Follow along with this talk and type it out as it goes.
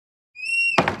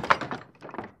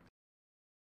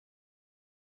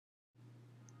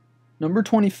Number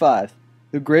 25.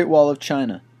 The Great Wall of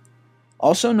China.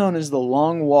 Also known as the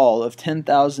Long Wall of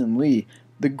 10,000 Li,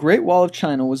 the Great Wall of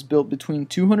China was built between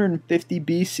 250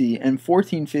 BC and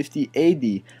 1450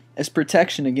 AD as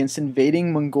protection against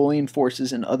invading Mongolian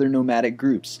forces and other nomadic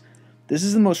groups. This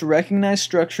is the most recognized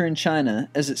structure in China,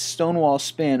 as its stone walls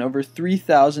span over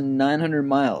 3,900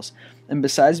 miles, and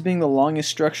besides being the longest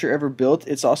structure ever built,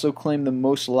 it's also claimed the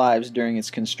most lives during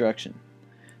its construction.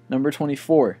 Number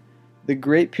 24. The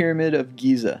Great Pyramid of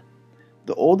Giza.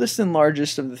 The oldest and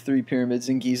largest of the three pyramids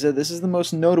in Giza, this is the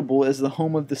most notable as the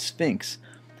home of the Sphinx.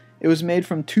 It was made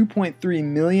from 2.3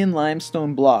 million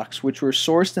limestone blocks, which were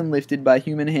sourced and lifted by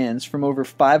human hands from over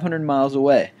 500 miles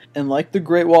away, and like the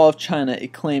Great Wall of China,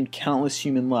 it claimed countless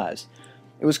human lives.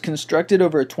 It was constructed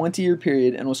over a 20-year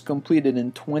period and was completed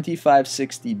in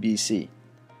 2560 BC.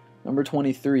 Number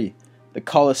 23. The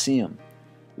Colosseum.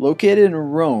 Located in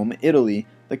Rome, Italy,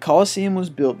 the Colosseum was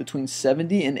built between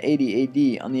 70 and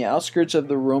 80 AD on the outskirts of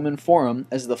the Roman Forum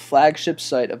as the flagship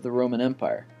site of the Roman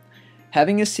Empire.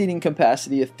 Having a seating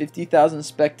capacity of 50,000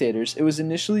 spectators, it was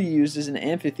initially used as an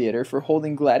amphitheater for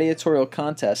holding gladiatorial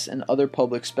contests and other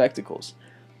public spectacles.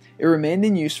 It remained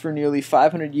in use for nearly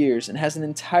 500 years and has an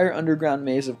entire underground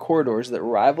maze of corridors that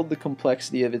rivaled the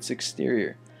complexity of its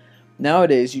exterior.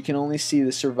 Nowadays, you can only see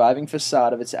the surviving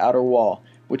facade of its outer wall,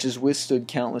 which has withstood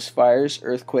countless fires,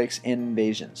 earthquakes, and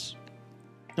invasions.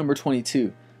 Number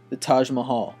 22. The Taj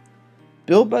Mahal.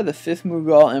 Built by the 5th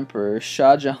Mughal Emperor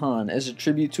Shah Jahan as a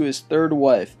tribute to his third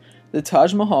wife, the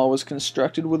Taj Mahal was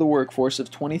constructed with a workforce of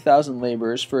 20,000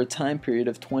 laborers for a time period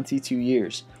of 22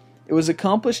 years. It was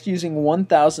accomplished using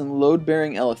 1,000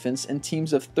 load-bearing elephants and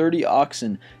teams of 30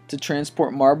 oxen to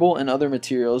transport marble and other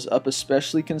materials up a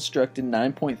specially constructed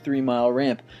 9.3-mile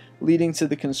ramp leading to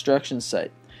the construction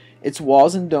site. Its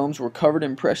walls and domes were covered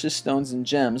in precious stones and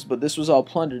gems, but this was all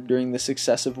plundered during the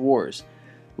successive wars.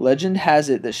 Legend has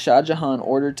it that Shah Jahan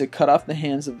ordered to cut off the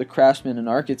hands of the craftsmen and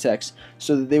architects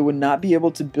so that they would not be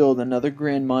able to build another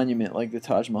grand monument like the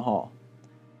Taj Mahal.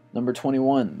 Number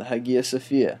 21. The Hagia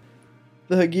Sophia.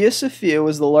 The Hagia Sophia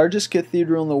was the largest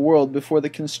cathedral in the world before the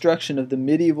construction of the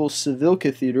medieval Seville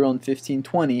Cathedral in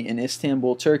 1520 in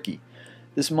Istanbul, Turkey.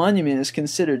 This monument is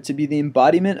considered to be the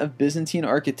embodiment of Byzantine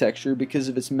architecture because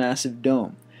of its massive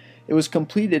dome. It was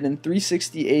completed in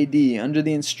 360 AD under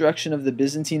the instruction of the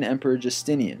Byzantine Emperor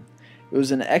Justinian. It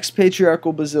was an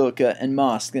ex-patriarchal basilica and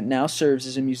mosque that now serves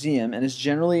as a museum and is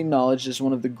generally acknowledged as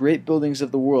one of the great buildings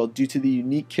of the world due to the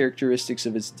unique characteristics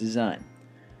of its design.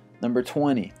 Number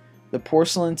 20. The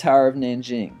Porcelain Tower of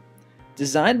Nanjing.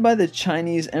 Designed by the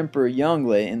Chinese Emperor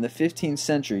Yongle in the 15th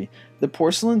century, the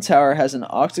Porcelain Tower has an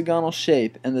octagonal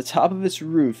shape and the top of its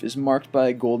roof is marked by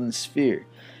a golden sphere.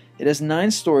 It has 9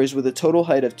 stories with a total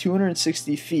height of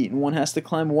 260 feet, and one has to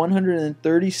climb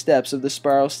 130 steps of the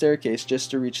spiral staircase just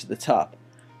to reach the top.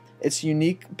 Its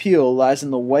unique appeal lies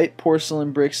in the white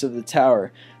porcelain bricks of the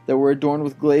tower that were adorned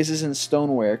with glazes and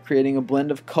stoneware, creating a blend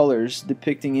of colors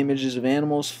depicting images of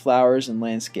animals, flowers, and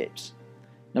landscapes.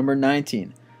 Number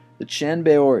 19. The Chan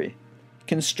Baori.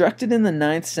 Constructed in the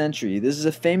 9th century, this is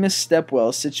a famous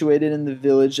stepwell situated in the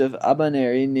village of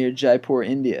Abaneri near Jaipur,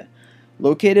 India.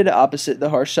 Located opposite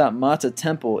the Harshat Mata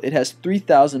temple, it has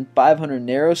 3,500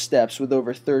 narrow steps with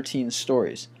over 13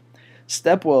 stories.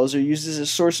 Stepwells are used as a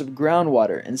source of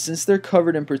groundwater, and since they're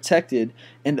covered and protected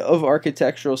and of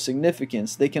architectural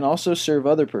significance, they can also serve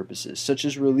other purposes, such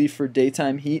as relief for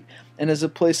daytime heat and as a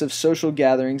place of social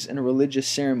gatherings and religious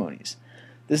ceremonies.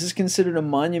 This is considered a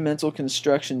monumental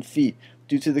construction feat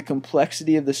due to the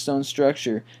complexity of the stone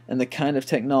structure and the kind of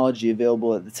technology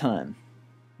available at the time.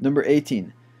 Number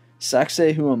 18.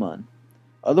 Sacsayhuaman.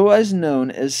 Otherwise known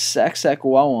as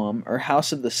Sacsayhuaman or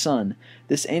House of the Sun,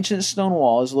 this ancient stone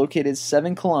wall is located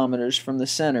 7 kilometers from the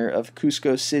center of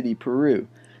Cusco City, Peru.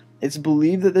 It's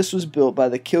believed that this was built by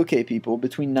the Quilque people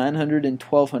between 900 and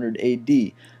 1200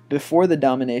 AD, before the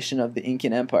domination of the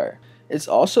Incan Empire. It's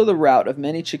also the route of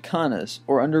many chicanas,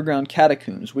 or underground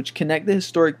catacombs, which connect the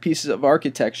historic pieces of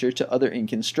architecture to other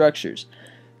Incan structures.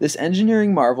 This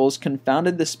engineering marvel has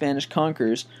confounded the Spanish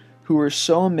conquerors, who were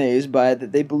so amazed by it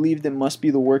that they believed it must be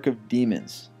the work of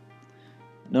demons.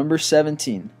 Number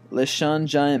 17. Leshan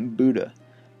Giant Buddha.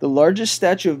 The largest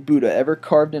statue of Buddha ever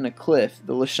carved in a cliff,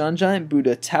 the Leshan Giant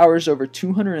Buddha towers over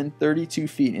 232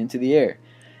 feet into the air.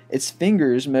 Its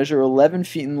fingers measure 11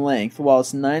 feet in length, while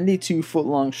its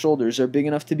 92-foot-long shoulders are big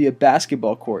enough to be a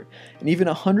basketball court, and even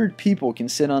 100 people can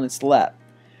sit on its lap.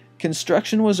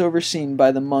 Construction was overseen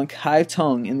by the monk Hai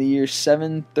Tong in the year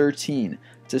 713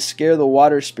 to scare the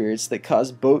water spirits that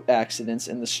caused boat accidents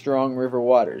in the strong river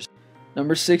waters.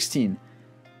 Number 16.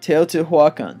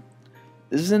 Teotihuacan.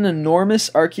 This is an enormous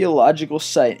archaeological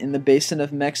site in the basin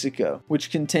of Mexico,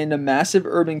 which contained a massive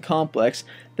urban complex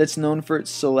that's known for its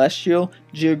celestial,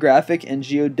 geographic, and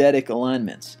geodetic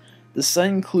alignments. The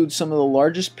site includes some of the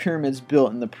largest pyramids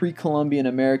built in the pre-Columbian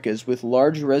Americas, with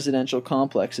large residential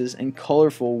complexes and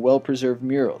colorful, well-preserved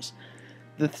murals.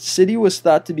 The city was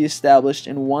thought to be established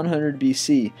in 100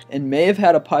 BC and may have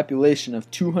had a population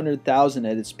of 200,000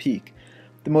 at its peak.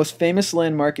 The most famous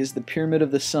landmark is the Pyramid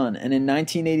of the Sun, and in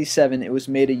 1987 it was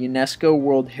made a UNESCO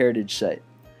World Heritage Site.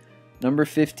 Number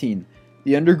 15.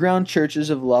 The underground churches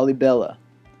of Lalibela.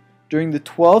 During the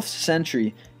 12th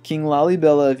century, King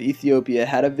Lalibela of Ethiopia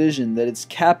had a vision that its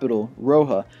capital,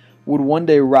 Roha, would one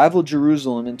day rival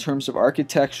Jerusalem in terms of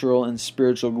architectural and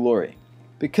spiritual glory.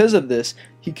 Because of this,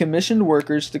 he commissioned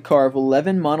workers to carve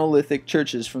 11 monolithic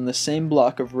churches from the same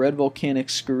block of red volcanic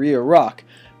scoria rock,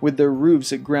 with their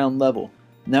roofs at ground level.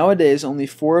 Nowadays, only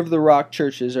 4 of the rock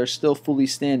churches are still fully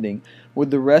standing,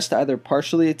 with the rest either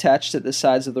partially attached at the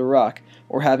sides of the rock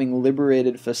or having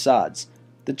liberated facades.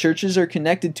 The churches are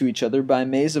connected to each other by a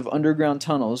maze of underground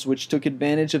tunnels which took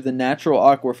advantage of the natural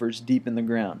aquifers deep in the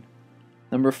ground.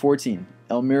 Number 14.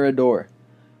 El Mirador.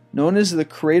 Known as the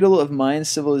cradle of Mayan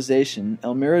civilization,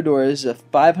 El Mirador is a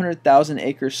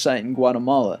 500,000-acre site in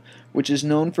Guatemala, which is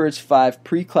known for its 5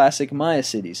 pre-classic Maya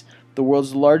cities, the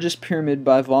world's largest pyramid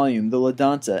by volume, the La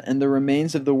Danta, and the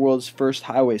remains of the world's first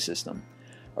highway system.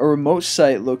 A remote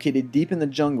site located deep in the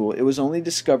jungle, it was only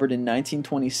discovered in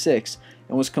 1926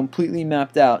 and was completely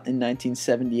mapped out in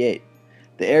 1978.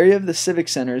 The area of the Civic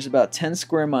Center is about 10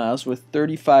 square miles with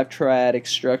 35 triadic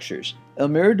structures. El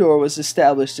Mirador was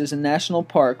established as a national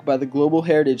park by the Global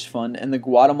Heritage Fund and the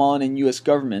Guatemalan and U.S.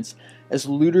 governments as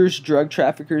looters, drug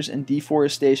traffickers, and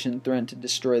deforestation threatened to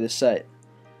destroy the site.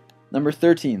 Number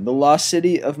 13. The Lost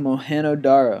City of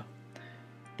Mohenjo-Daro.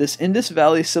 This Indus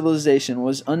Valley civilization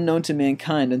was unknown to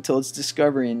mankind until its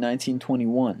discovery in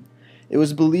 1921. It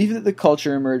was believed that the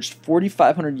culture emerged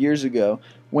 4,500 years ago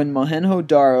when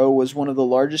Mohenjo-Daro was one of the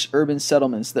largest urban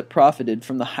settlements that profited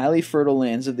from the highly fertile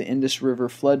lands of the Indus River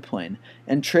floodplain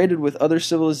and traded with other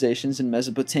civilizations in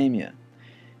Mesopotamia.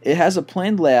 It has a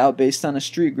planned layout based on a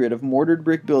street grid of mortared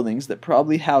brick buildings that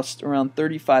probably housed around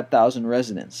 35,000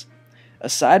 residents.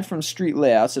 Aside from street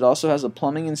layouts, it also has a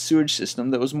plumbing and sewage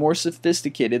system that was more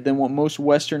sophisticated than what most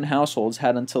Western households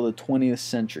had until the 20th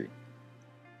century.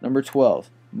 Number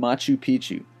 12. Macchu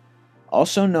Picchu.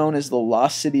 Also known as the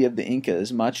Lost City of the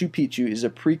Incas, Macchu Picchu is a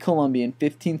pre-Columbian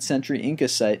 15th century Inca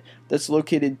site that's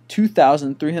located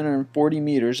 2,340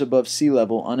 meters above sea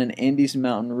level on an Andes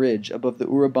mountain ridge above the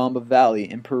Urubamba Valley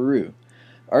in Peru.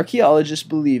 Archaeologists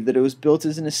believe that it was built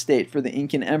as an estate for the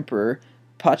Incan emperor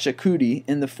Pachacuti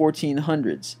in the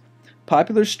 1400s.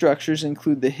 Popular structures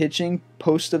include the Hitching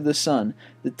Post of the Sun,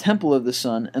 the Temple of the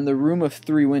Sun, and the Room of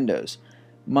Three Windows.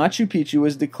 Macchu Picchu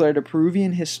was declared a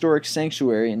Peruvian historic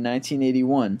sanctuary in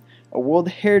 1981, a World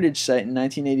Heritage Site in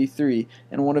 1983,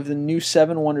 and one of the new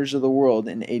 7 Wonders of the World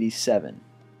in 1987.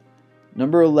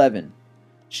 Number 11.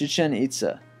 Chichen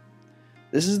Itza.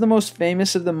 This is the most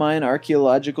famous of the Mayan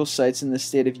archaeological sites in the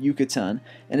state of Yucatan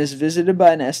and is visited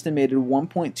by an estimated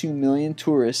 1.2 million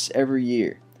tourists every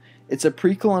year. It's a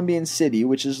pre-Columbian city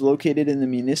which is located in the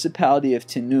municipality of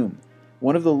Tinum.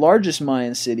 One of the largest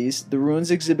Mayan cities, the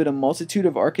ruins exhibit a multitude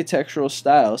of architectural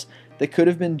styles that could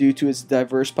have been due to its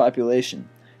diverse population.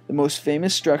 The most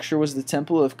famous structure was the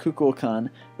Temple of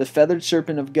Kukulkan, the feathered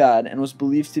serpent of God, and was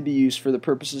believed to be used for the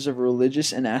purposes of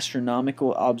religious and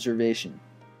astronomical observation.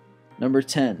 Number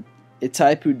 10.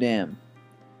 Itaipu Dam.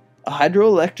 A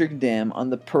hydroelectric dam on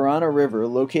the Parana River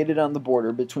located on the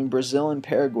border between Brazil and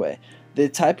Paraguay. The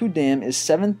Itaipu Dam is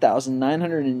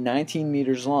 7,919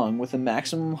 meters long with a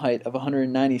maximum height of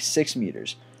 196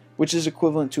 meters, which is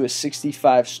equivalent to a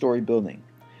 65-story building.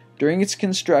 During its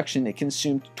construction, it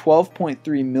consumed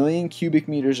 12.3 million cubic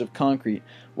meters of concrete,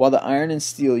 while the iron and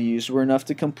steel used were enough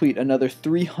to complete another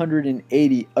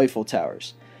 380 Eiffel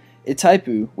Towers.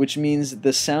 Itaipu, which means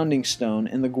the sounding stone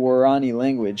in the Guarani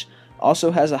language, also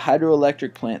has a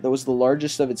hydroelectric plant that was the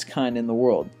largest of its kind in the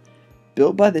world.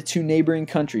 Built by the 2 neighboring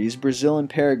countries, Brazil and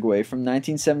Paraguay, from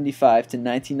 1975 to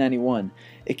 1991,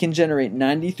 it can generate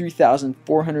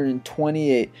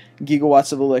 93,428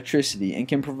 gigawatts of electricity and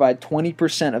can provide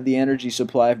 20% of the energy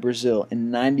supply of Brazil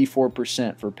and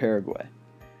 94% for Paraguay.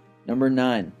 Number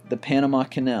 9. The Panama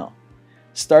Canal.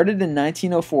 Started in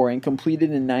 1904 and completed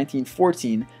in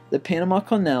 1914, the Panama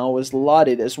Canal was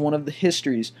lauded as one of the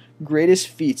history's greatest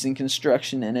feats in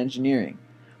construction and engineering.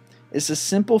 It's a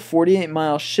simple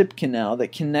 48-mile ship canal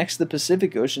that connects the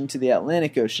Pacific Ocean to the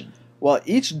Atlantic Ocean. While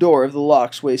each door of the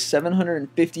locks weighs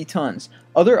 750 tons,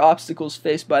 other obstacles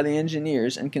faced by the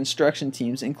engineers and construction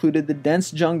teams included the dense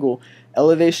jungle,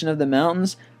 elevation of the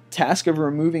mountains, task of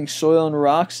removing soil and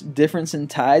rocks, difference in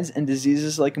tides, and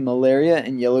diseases like malaria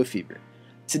and yellow fever.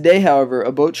 Today, however,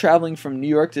 a boat traveling from New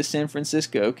York to San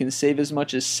Francisco can save as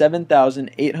much as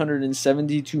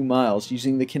 7,872 miles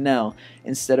using the canal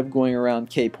instead of going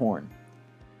around Cape Horn.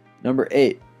 Number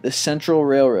 8. The Central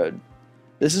Railroad.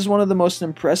 This is one of the most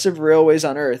impressive railways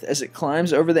on Earth as it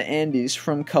climbs over the Andes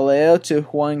from Callao to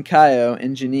Huancayo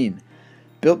in Junín.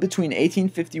 Built between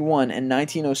 1851 and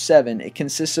 1907, it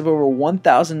consists of over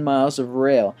 1,000 miles of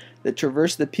rail that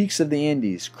traverse the peaks of the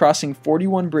Andes, crossing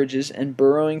 41 bridges and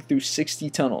burrowing through 60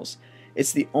 tunnels.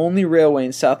 It's the only railway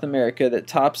in South America that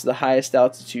tops the highest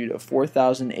altitude of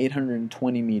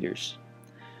 4,820 meters.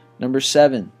 Number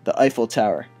 7. The Eiffel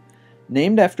Tower.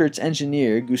 Named after its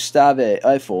engineer, Gustave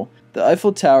Eiffel, the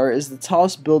Eiffel Tower is the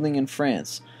tallest building in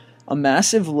France. A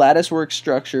massive latticework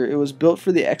structure, it was built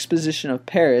for the Exposition of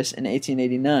Paris in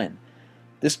 1889.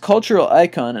 This cultural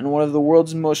icon and one of the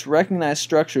world's most recognized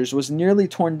structures was nearly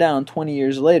torn down 20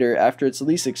 years later after its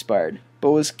lease expired,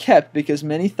 but was kept because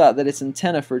many thought that its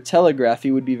antenna for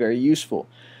telegraphy would be very useful.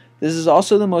 This is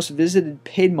also the most visited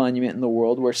paid monument in the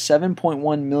world, where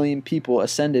 7.1 million people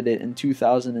ascended it in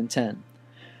 2010.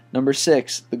 Number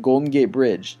 6. The Golden Gate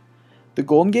Bridge. The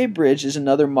Golden Gate Bridge is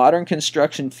another modern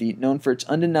construction feat known for its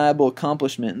undeniable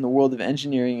accomplishment in the world of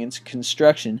engineering and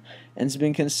construction, and has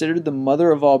been considered the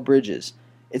mother of all bridges.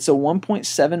 It's a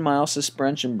 1.7-mile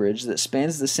suspension bridge that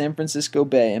spans the San Francisco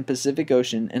Bay and Pacific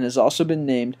Ocean, and has also been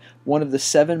named one of the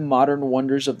 7 modern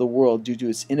wonders of the world due to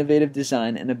its innovative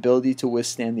design and ability to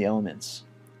withstand the elements.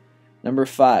 Number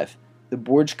 5. The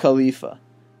Burj Khalifa.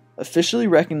 Officially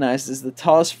recognized as the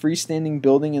tallest freestanding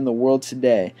building in the world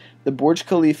today, the Burj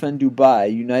Khalifa in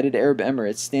Dubai, United Arab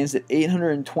Emirates, stands at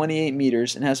 828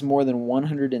 meters and has more than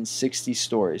 160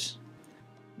 stories.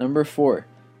 Number 4.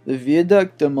 The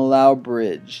Viaduc de Millau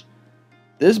Bridge.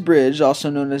 This bridge, also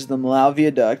known as the Millau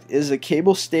Viaduct, is a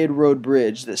cable-stayed road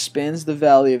bridge that spans the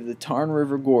valley of the Tarn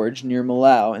River Gorge near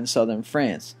Millau in southern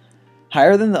France.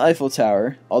 Higher than the Eiffel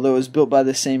Tower, although it was built by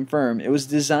the same firm, it was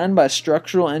designed by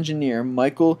structural engineer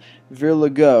Michael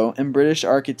Virlegot and British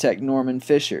architect Norman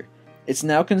Fisher. It's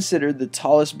now considered the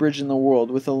tallest bridge in the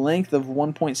world, with a length of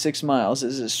 1.6 miles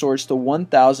as it soars to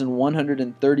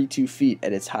 1,132 feet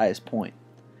at its highest point.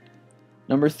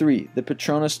 Number 3. The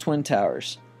Petronas Twin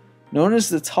Towers. Known as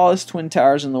the tallest twin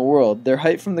towers in the world, their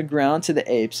height from the ground to the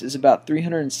apse is about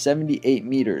 378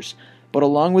 meters, but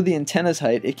along with the antenna's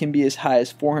height, it can be as high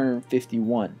as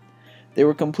 451. They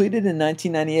were completed in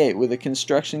 1998 with a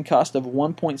construction cost of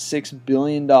 $1.6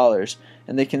 billion,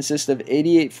 and they consist of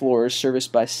 88 floors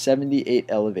serviced by 78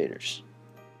 elevators.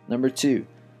 Number 2.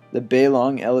 The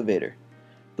Bailong Elevator.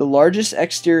 The largest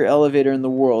exterior elevator in the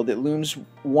world, it looms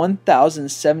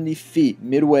 1,070 feet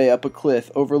midway up a cliff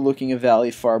overlooking a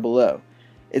valley far below.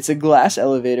 It's a glass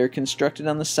elevator constructed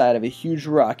on the side of a huge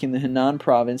rock in the Henan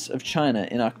province of China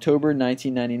in October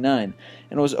 1999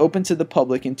 and was opened to the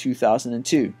public in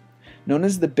 2002. Known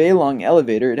as the Bailong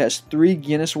Elevator, it has 3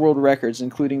 Guinness World Records,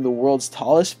 including the world's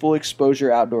tallest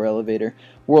full-exposure outdoor elevator,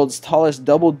 world's tallest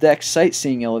double-deck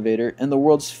sightseeing elevator, and the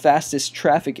world's fastest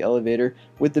traffic elevator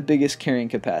with the biggest carrying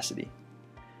capacity.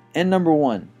 And number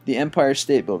 1, the Empire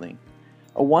State Building.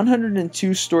 A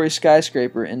 102-story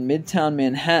skyscraper in Midtown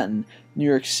Manhattan, New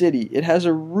York City, it has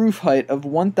a roof height of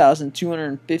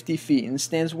 1,250 feet and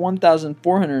stands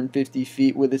 1,450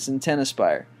 feet with its antenna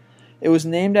spire. It was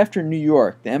named after New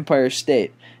York, the Empire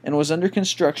State, and was under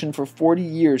construction for 40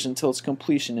 years until its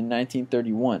completion in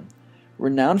 1931.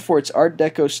 Renowned for its Art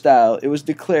Deco style, it was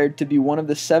declared to be one of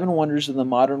the 7 wonders of the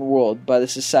modern world by the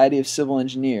Society of Civil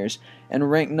Engineers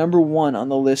and ranked number 1 on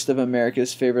the list of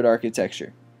America's favorite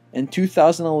architecture. In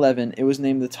 2011, it was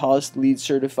named the tallest LEED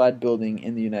certified building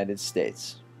in the United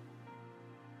States.